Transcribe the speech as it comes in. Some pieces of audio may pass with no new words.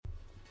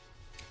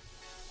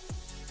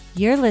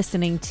You're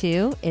listening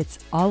to It's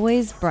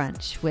Always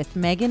Brunch with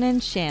Megan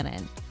and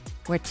Shannon,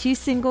 where two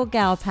single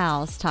gal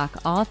pals talk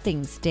all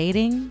things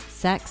dating,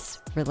 sex,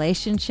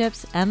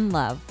 relationships, and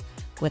love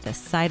with a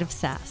side of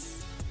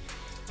sass.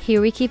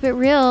 Here we keep it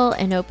real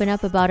and open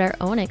up about our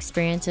own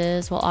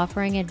experiences while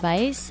offering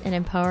advice and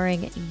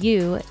empowering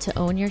you to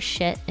own your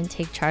shit and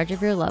take charge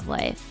of your love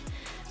life.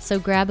 So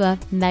grab a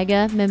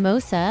mega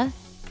mimosa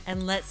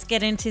and let's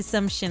get into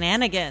some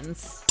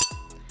shenanigans.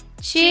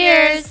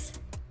 Cheers!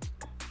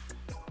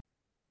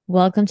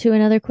 Welcome to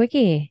another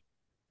quickie.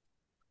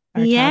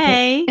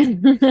 Yay!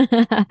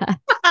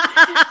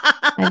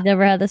 I've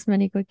never had this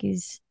many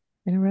quickies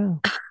in a row.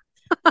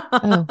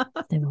 Oh,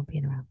 they won't be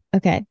in a row.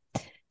 Okay.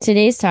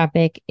 Today's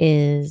topic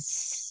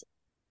is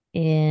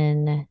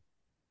in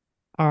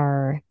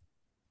our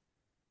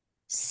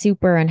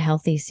super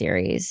unhealthy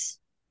series,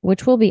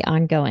 which will be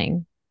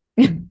ongoing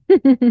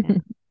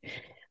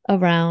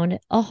around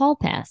a hall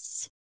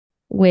pass,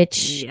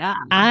 which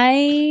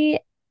I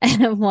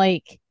am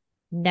like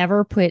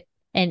never put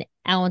an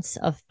ounce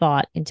of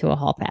thought into a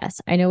hall pass.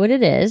 I know what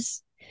it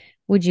is.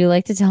 Would you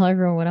like to tell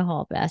everyone what a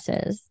hall pass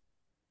is?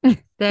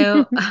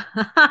 So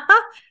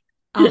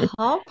a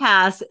hall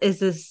pass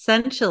is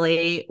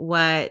essentially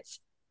what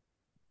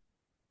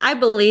I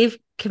believe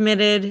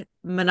committed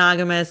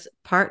monogamous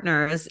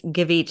partners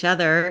give each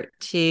other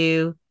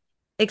to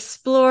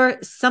explore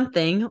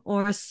something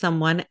or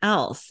someone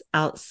else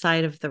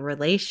outside of the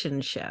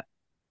relationship.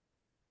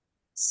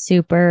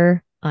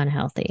 Super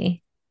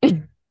unhealthy.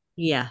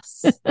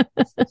 Yes.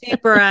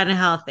 Super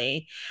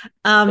unhealthy.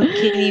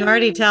 Can you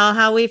already tell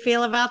how we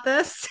feel about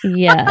this?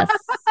 Yes.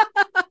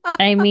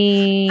 I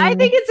mean, I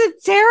think it's a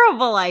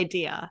terrible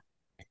idea.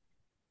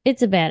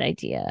 It's a bad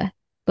idea.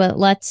 But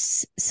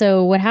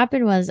so what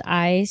happened was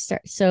I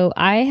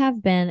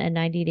have been a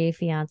 90 Day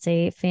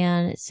Fiance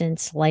fan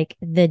since like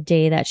the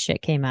day that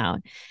shit came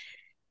out.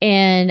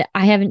 And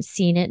I haven't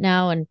seen it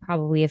now in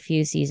probably a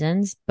few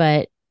seasons,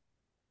 but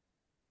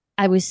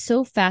I was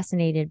so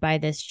fascinated by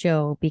this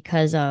show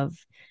because of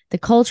the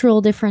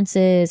cultural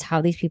differences, how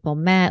these people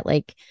met.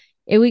 Like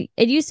it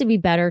used to be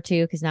better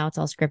too, because now it's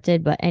all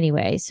scripted. But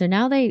anyway, so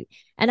now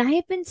and I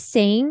have been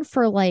saying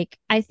for like,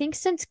 I think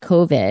since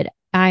COVID,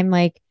 I'm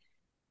like,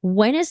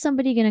 when is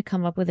somebody going to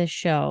come up with a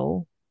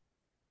show?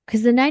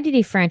 Because the 90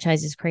 Day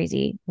franchise is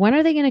crazy. When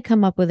are they going to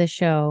come up with a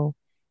show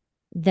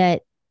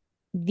that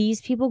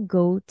these people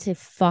go to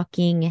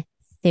fucking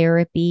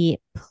therapy,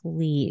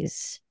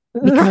 please?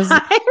 Because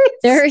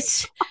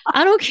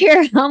I don't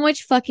care how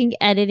much fucking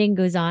editing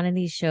goes on in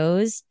these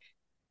shows.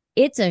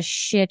 It's a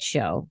shit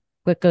show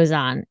what goes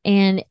on.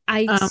 And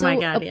my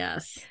God,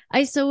 yes.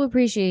 I so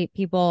appreciate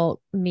people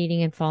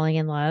meeting and falling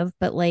in love,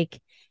 but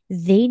like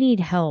they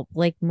need help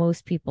like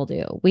most people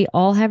do. We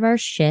all have our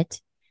shit,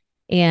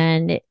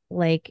 and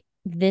like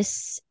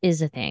this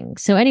is a thing.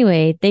 So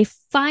anyway, they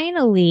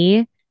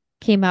finally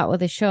came out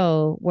with a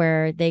show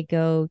where they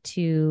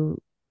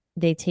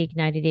take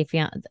 90 Day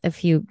Fiance,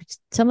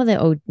 some of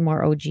the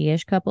more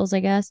OG-ish couples, I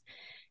guess,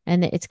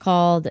 and it's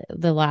called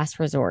The Last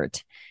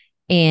Resort.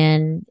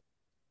 And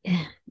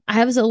I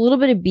have a little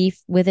bit of beef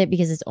with it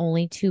because it's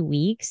only 2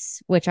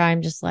 weeks, which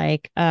I'm just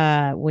like,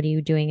 what are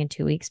you doing in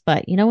 2 weeks?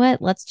 But you know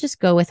what? Let's just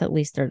go with at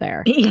least they're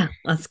there. Yeah,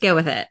 let's go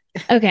with it.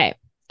 Okay.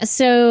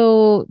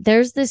 So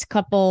there's this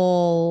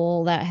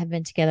couple that have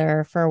been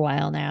together for a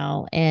while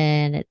now,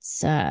 and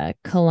it's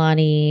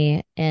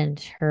Kalani and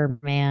her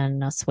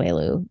man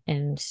Asuelu,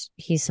 and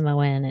he's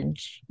Samoan, and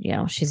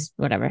she's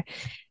whatever.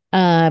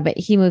 But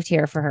he moved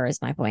here for her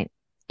is my point.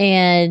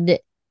 And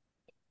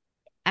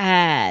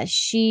there's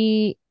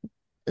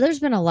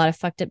been a lot of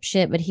fucked up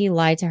shit, but he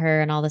lied to her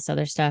and all this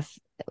other stuff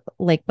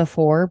like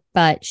before,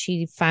 but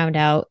she found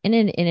out in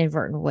an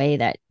inadvertent way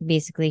that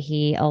basically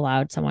he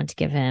allowed someone to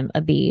give him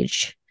a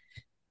beach.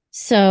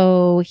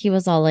 So he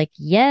was all like,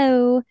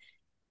 yo,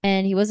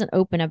 and he wasn't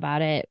open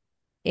about it.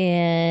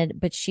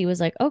 But she was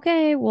like,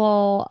 okay,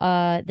 well,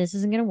 this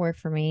isn't going to work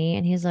for me.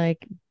 And he's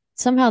like,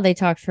 somehow they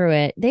talked through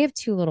it. They have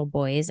 2 little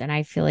boys. And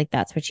I feel like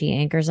that's what she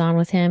anchors on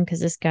with him. Cause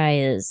this guy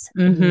is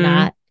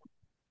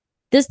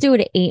this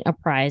dude ain't a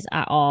prize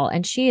at all.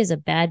 And she is a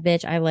bad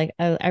bitch. I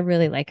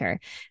really like her.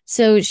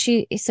 So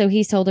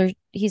he told her,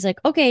 he's like,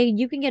 okay,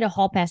 you can get a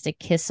hall pass to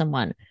kiss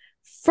someone.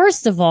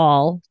 First of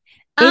all,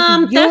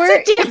 that's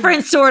a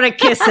different sort of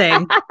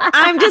kissing.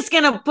 I'm just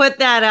going to put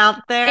that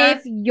out there.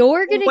 If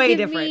you're going to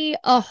give me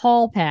a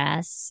hall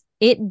pass,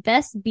 it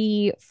best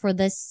be for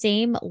the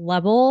same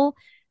level.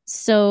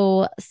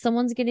 So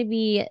someone's going to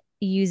be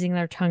using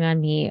their tongue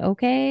on me.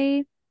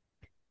 Okay.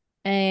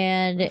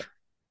 And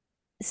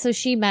so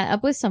she met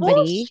up with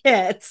somebody.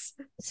 Bullshit.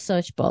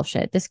 Such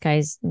bullshit. This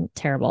guy's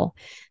terrible.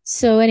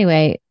 So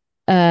anyway,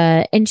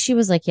 and she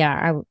was like,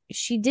 yeah,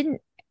 she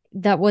didn't,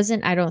 that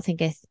wasn't, I don't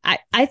think,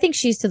 I think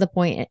she's to the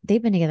point,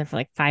 they've been together for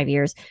like 5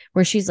 years,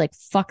 where she's like,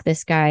 fuck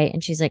this guy.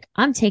 And she's like,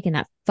 I'm taking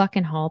that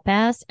fucking hall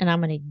pass and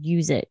I'm going to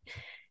use it.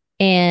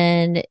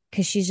 And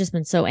because she's just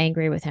been so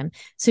angry with him.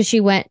 So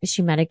she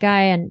met a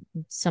guy and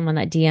someone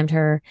that DM'd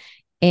her,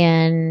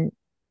 and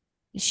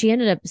she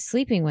ended up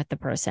sleeping with the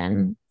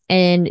person.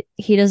 And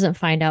he doesn't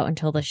find out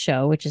until the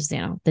show, which is,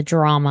 the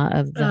drama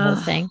of the whole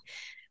Ugh. thing.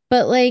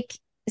 But like,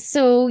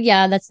 so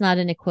yeah, that's not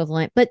an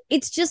equivalent, but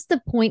it's just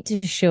the point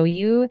to show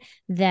you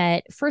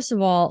that first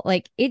of all,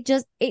 like it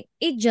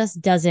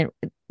just doesn't,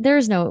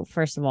 there's no,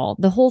 first of all,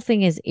 the whole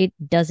thing is it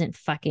doesn't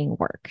fucking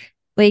work.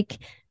 Like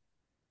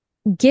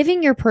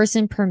giving your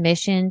person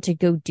permission to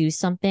go do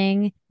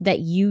something that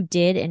you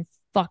did and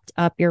fucked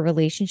up your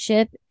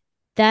relationship,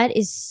 that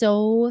is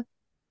so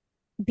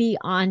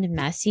beyond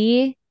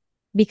messy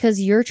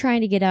because you're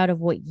trying to get out of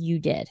what you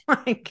did.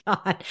 My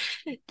God.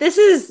 This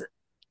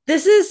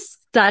is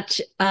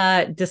such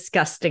a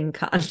disgusting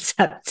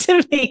concept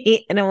to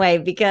me in a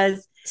way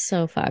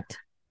So fucked.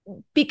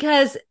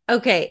 because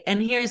okay,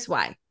 and here's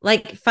why.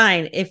 Like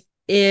fine,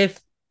 if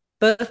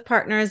both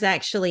partners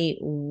actually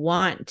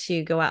want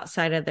to go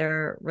outside of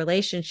their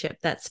relationship,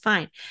 that's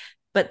fine.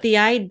 But the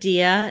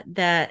idea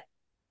that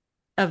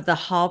of the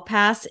hall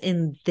pass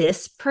in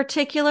this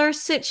particular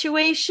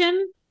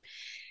situation,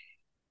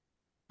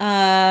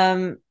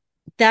 um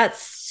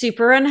that's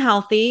super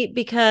unhealthy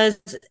because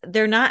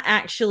they're not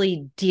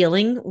actually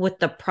dealing with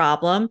the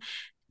problem.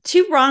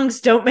 Two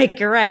wrongs don't make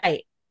a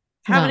right.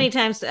 How No. many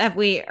times have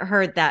we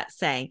heard that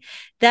saying?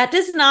 That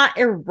does not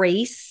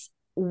erase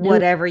Nope.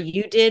 whatever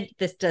you did.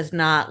 This does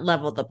not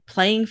level the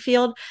playing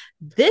field.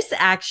 This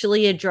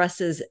actually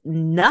addresses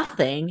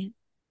nothing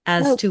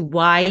as Nope. to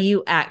why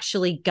you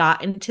actually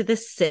got into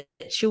this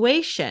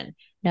situation.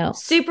 No.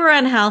 Super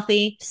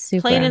unhealthy,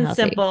 Super plain and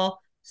unhealthy.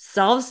 simple,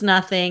 solves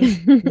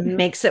nothing,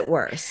 makes it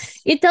worse.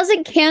 It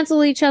doesn't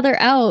cancel each other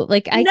out.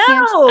 Like I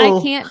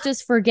No, can't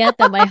just forget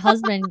that my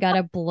husband got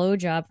a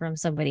blowjob from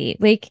somebody.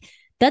 Like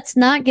that's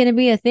not going to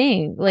be a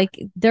thing. Like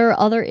there are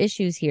other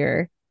issues here.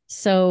 you're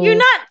So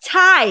not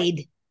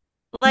tied.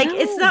 Like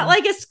it's not no.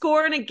 like a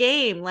score in a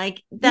game.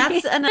 Like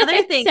that's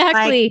another thing. Like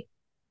Exactly.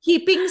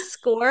 keeping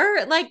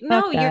score. Like Fuck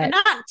no, you're that.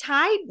 not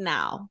tied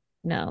now.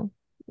 No.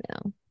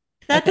 No.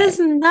 That Okay. does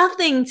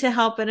nothing to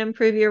help and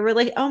improve your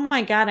relation. Oh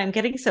my God, I'm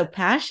getting so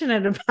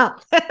passionate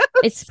about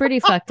It's this. pretty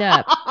fucked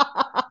up.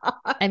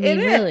 I It mean,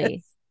 really.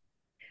 is.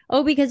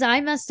 Oh, because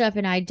I messed up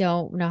and I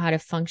don't know how to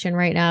function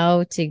right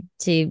now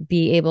to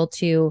be able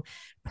to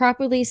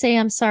properly say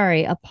I'm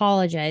sorry,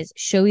 apologize,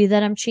 show you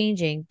that I'm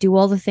changing, do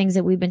all the things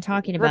that we've been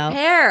talking about.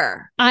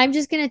 Repair. I'm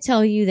just going to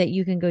tell you that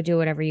you can go do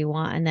whatever you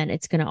want and then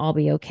it's going to all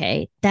be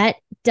okay. That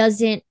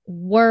doesn't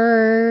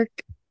work.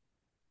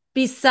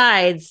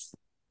 Besides,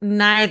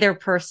 neither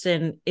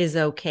person is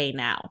okay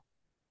now.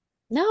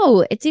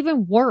 No, it's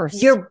even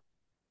worse. You're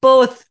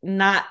both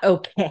not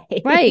okay.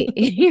 Right.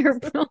 You're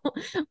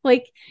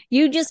like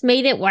you just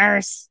made it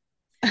worse.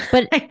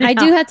 But I I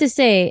do know. have to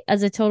say,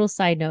 as a total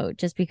side note,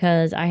 just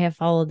because I have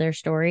followed their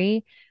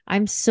story,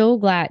 I'm so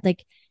glad.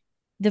 Like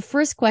the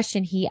first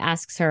question he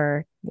asks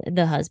her,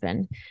 the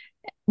husband,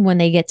 when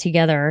they get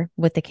together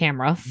with the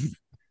camera,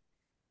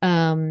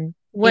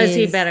 Was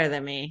he is better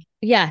than me?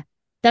 yeah,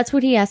 that's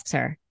what he asks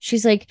her.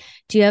 She's like,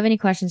 "Do you have any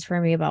questions for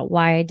me about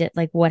why I did,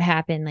 like, what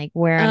happened, like,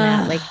 where I'm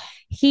at?" Like, Ugh.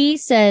 he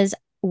says,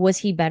 "Was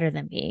he better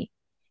than me?"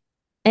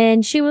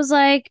 And she was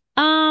like,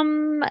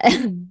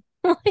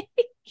 like,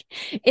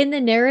 in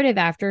the narrative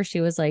after, she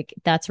was like,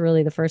 that's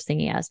really the first thing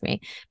he asked me.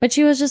 But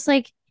she was just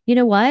like, you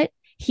know what?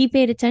 He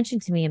paid attention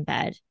to me in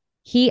bed.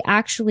 He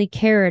actually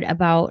cared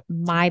about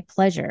my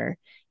pleasure.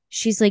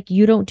 She's like,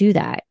 you don't do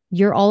that.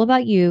 You're all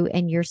about you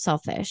and you're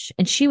selfish.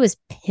 And she was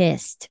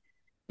pissed.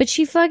 But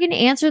she fucking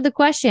answered the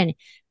question.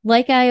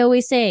 Like I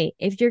always say,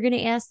 if you're going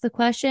to ask the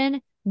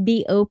question,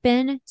 be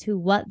open to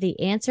what the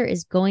answer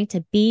is going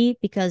to be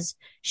because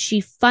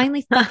she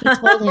finally fucking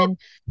told him,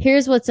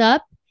 here's what's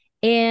up.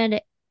 And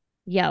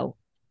yo,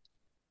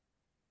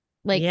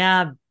 like,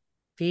 Yeah,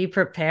 be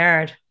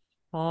prepared.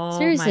 Oh my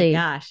seriously,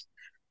 gosh.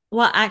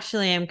 Well,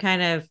 actually, I'm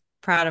kind of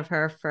proud of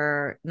her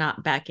for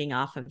not backing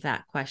off of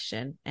that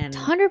question and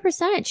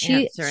 100%.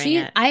 answering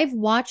it. I've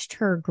watched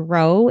her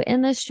grow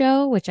in this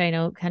show, which I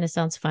know kind of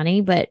sounds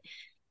funny, but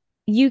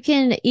you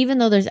can, even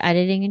though there's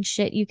editing and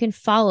shit, you can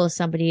follow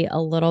somebody a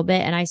little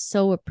bit. And I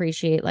so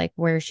appreciate like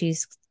where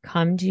she's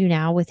come to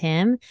now with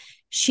him.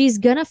 She's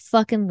gonna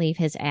fucking leave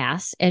his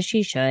ass as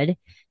she should.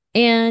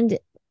 And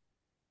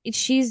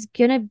she's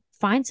gonna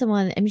find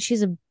someone. I mean,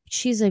 she's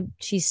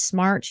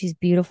smart, she's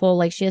beautiful,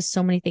 like she has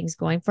so many things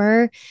going for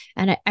her.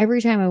 And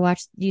every time I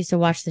used to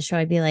watch the show,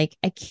 I'd be like,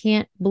 I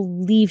can't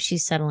believe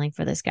she's settling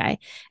for this guy.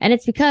 And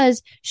it's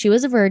because she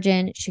was a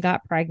virgin, she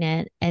got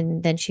pregnant,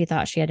 and then she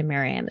thought she had to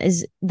marry him.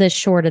 Is the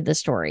short of the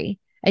story.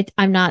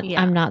 I'm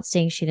Yeah. not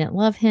saying she didn't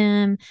love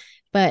him,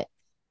 but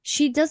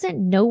she doesn't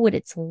know what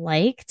it's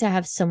like to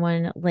have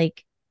someone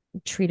like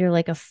treat her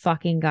like a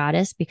fucking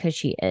goddess because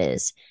she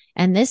is.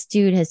 And this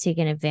dude has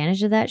taken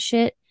advantage of that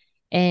shit.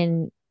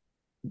 And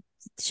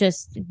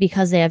just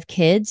because they have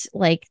kids,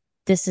 like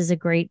this is a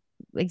great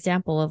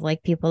example of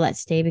like people that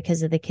stay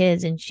because of the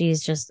kids. And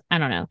she's just, I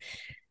don't know.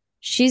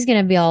 She's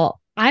gonna be all.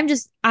 I'm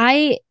just,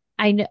 I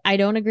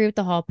don't agree with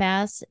the hall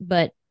pass,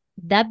 but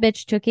that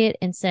bitch took it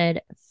and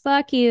said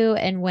fuck you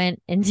and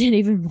went and did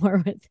even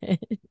more with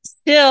it.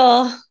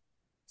 Still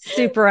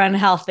super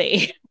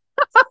unhealthy.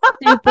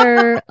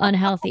 Super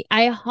unhealthy.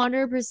 I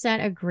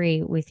 100%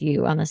 agree with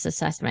you on this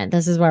assessment.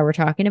 This is why we're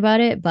talking about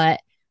it, but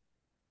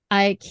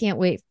I can't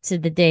wait to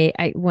the day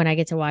when I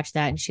get to watch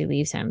that and she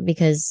leaves him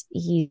because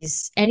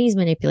he's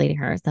manipulating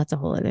her. That's a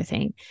whole other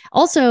thing.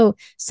 Also,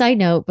 side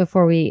note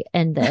before we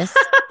end this,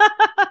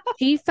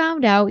 she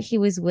found out he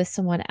was with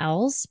someone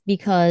else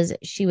because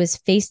she was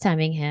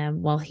FaceTiming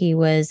him while he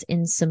was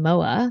in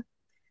Samoa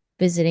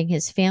visiting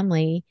his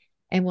family.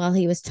 And while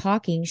he was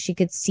talking, she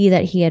could see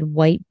that he had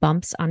white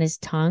bumps on his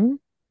tongue.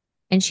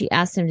 And she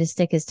asked him to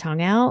stick his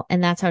tongue out.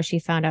 And that's how she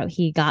found out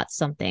he got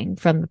something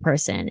from the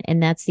person.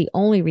 And that's the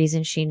only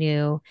reason she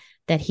knew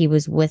that he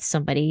was with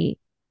somebody,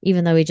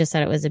 even though he just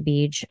said it was a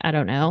beach. I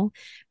don't know.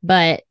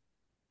 But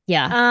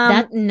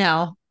yeah,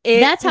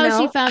 that's how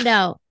she found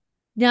out.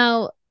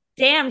 Now,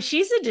 damn,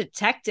 she's a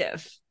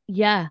detective.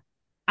 Yeah,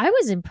 I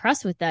was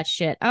impressed with that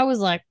shit. I was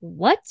like,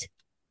 what?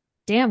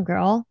 Damn,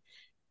 girl.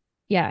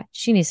 Yeah,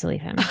 she needs to leave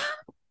him.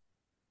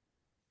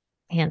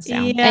 Hands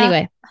down. Yeah.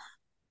 Anyway.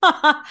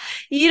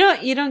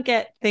 You don't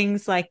get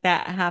things like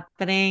that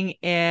happening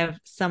if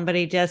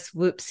somebody just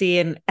whoopsie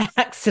and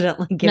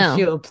accidentally gives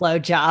you a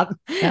blowjob.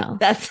 No.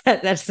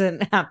 That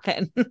doesn't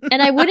happen.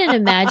 And I wouldn't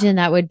imagine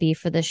that would be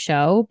for the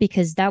show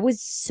because that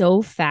was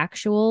so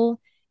factual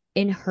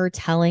in her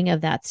telling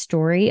of that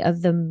story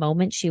of the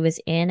moment she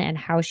was in and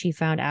how she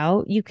found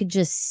out. You could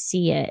just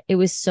see it. It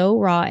was so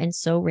raw and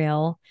so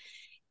real.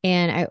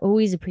 And I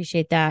always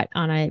appreciate that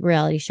on a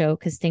reality show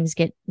because things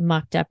get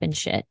mucked up and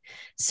shit.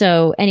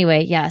 So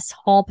anyway, yes,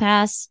 hall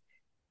pass,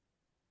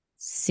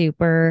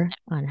 super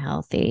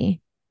unhealthy.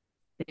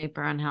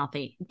 Super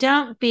unhealthy.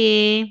 Don't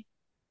be.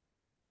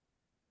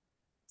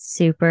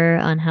 Super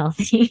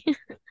unhealthy.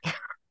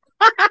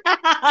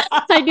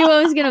 I knew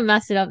I was going to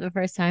mess it up the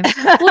first time.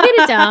 We'll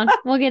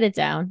get it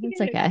down.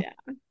 It's okay.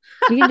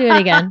 We can do it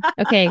again.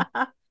 Okay.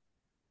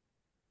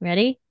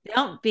 Ready?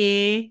 Don't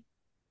be.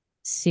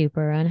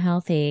 Super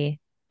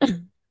unhealthy.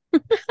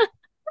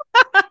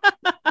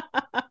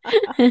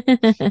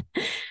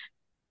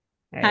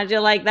 How'd you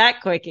like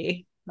that,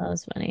 quickie? That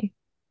was funny.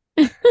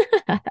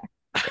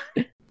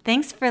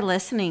 Thanks for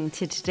listening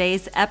to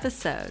today's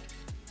episode.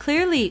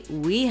 Clearly,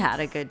 we had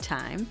a good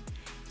time.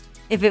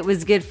 If it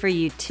was good for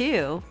you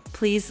too,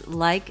 please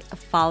like,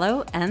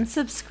 follow, and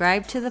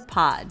subscribe to the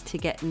pod to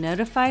get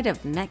notified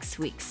of next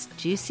week's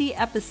juicy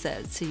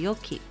episode so you'll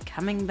keep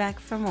coming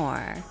back for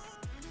more.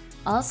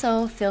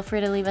 Also, feel free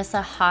to leave us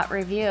a hot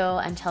review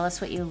and tell us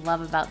what you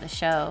love about the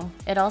show.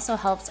 It also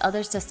helps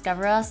others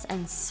discover us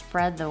and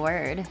spread the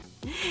word.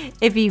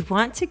 If you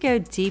want to go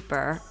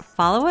deeper,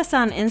 follow us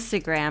on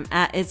Instagram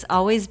at It's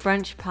Always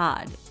Brunch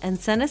Pod and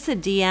send us a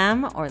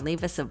DM or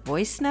leave us a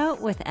voice note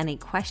with any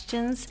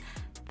questions,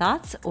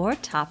 thoughts, or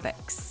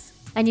topics.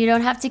 And you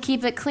don't have to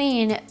keep it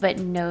clean, but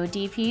no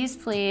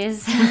DPs,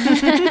 please.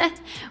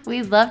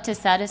 We'd love to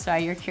satisfy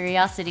your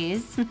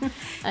curiosities.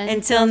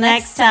 Until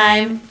next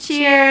time,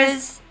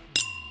 cheers!